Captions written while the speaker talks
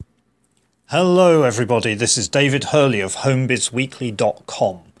Hello everybody, this is David Hurley of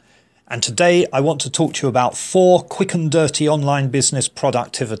homebizweekly.com, and today I want to talk to you about 4 quick and dirty online business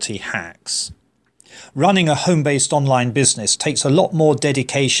productivity hacks. Running a home-based online business takes a lot more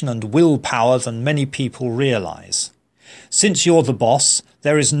dedication and willpower than many people realise. Since you're the boss,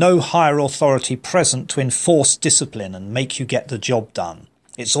 there is no higher authority present to enforce discipline and make you get the job done.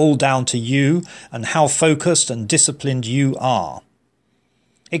 It's all down to you and how focused and disciplined you are.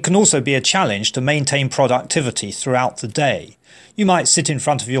 It can also be a challenge to maintain productivity throughout the day. You might sit in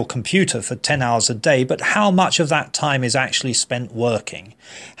front of your computer for 10 hours a day, but how much of that time is actually spent working?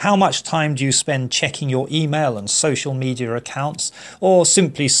 How much time do you spend checking your email and social media accounts, or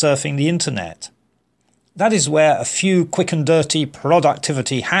simply surfing the internet? That is where a few quick and dirty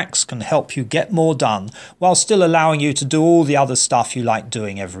productivity hacks can help you get more done, while still allowing you to do all the other stuff you like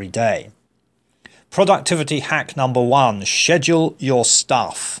doing every day. Productivity hack number 1, schedule your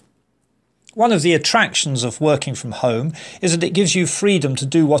stuff. One of the attractions of working from home is that it gives you freedom to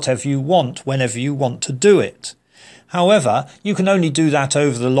do whatever you want whenever you want to do it. However, you can only do that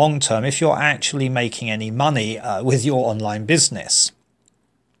over the long term if you're actually making any money with your online business.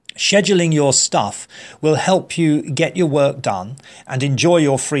 Scheduling your stuff will help you get your work done and enjoy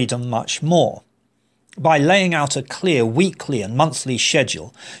your freedom much more. By laying out a clear weekly and monthly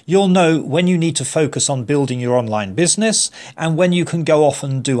schedule, you'll know when you need to focus on building your online business and when you can go off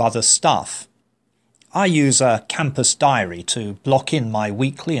and do other stuff. I use a campus diary to block in my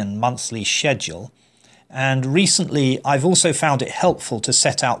weekly and monthly schedule, and recently I've also found it helpful to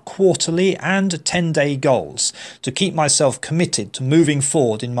set out quarterly and 10-day goals to keep myself committed to moving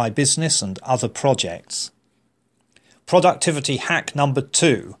forward in my business and other projects. Productivity hack number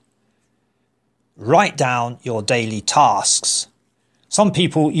 2. Write down your daily tasks. Some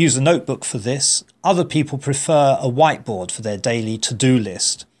people use a notebook for this. Other people prefer a whiteboard for their daily to-do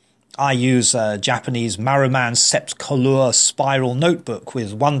list. I use a Japanese Maruman Sept Couleur spiral notebook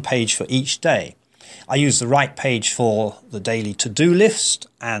with 1 page for each day. I use the right page for the daily to-do list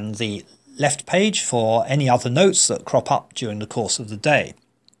and the left page for any other notes that crop up during the course of the day.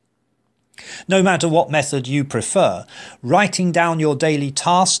 No matter what method you prefer, writing down your daily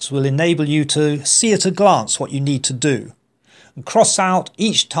tasks will enable you to see at a glance what you need to do. Cross out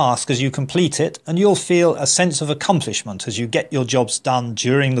each task as you complete it, and you'll feel a sense of accomplishment as you get your jobs done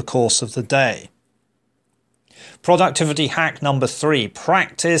during the course of the day. Productivity hack number 3,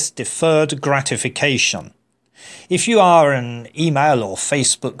 practice deferred gratification. If you are an email or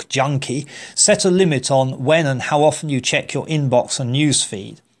Facebook junkie, set a limit on when and how often you check your inbox and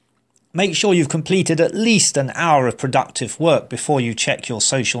newsfeed. Make sure you've completed at least an hour of productive work before you check your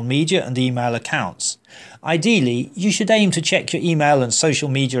social media and email accounts. Ideally, you should aim to check your email and social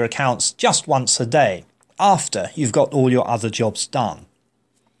media accounts just once a day, after you've got all your other jobs done.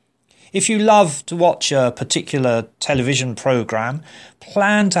 If you love to watch a particular television program,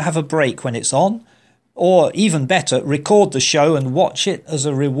 plan to have a break when it's on, or even better, record the show and watch it as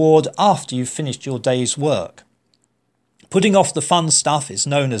a reward after you've finished your day's work. Putting off the fun stuff is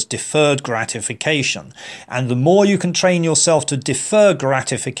known as deferred gratification, and the more you can train yourself to defer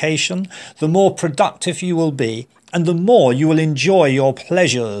gratification, the more productive you will be, and the more you will enjoy your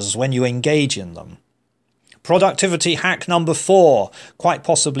pleasures when you engage in them. Productivity hack number 4, quite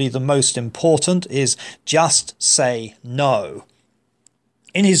possibly the most important, is just say no.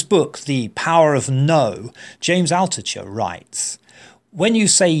 In his book, The Power of No, James Altucher writes, "When you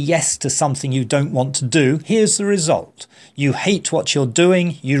say yes to something you don't want to do, here's the result. You hate what you're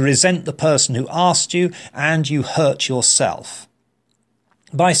doing, you resent the person who asked you, and you hurt yourself."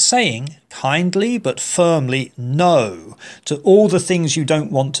 By saying kindly but firmly no to all the things you don't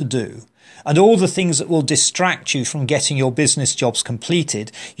want to do, and all the things that will distract you from getting your business jobs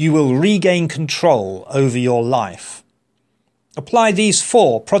completed, you will regain control over your life. Apply these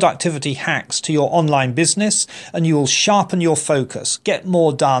 4 productivity hacks to your online business and you will sharpen your focus, get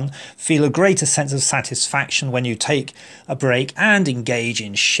more done, feel a greater sense of satisfaction when you take a break and engage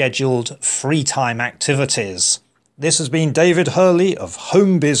in scheduled free time activities. This has been David Hurley of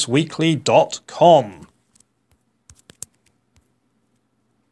homebizweekly.com.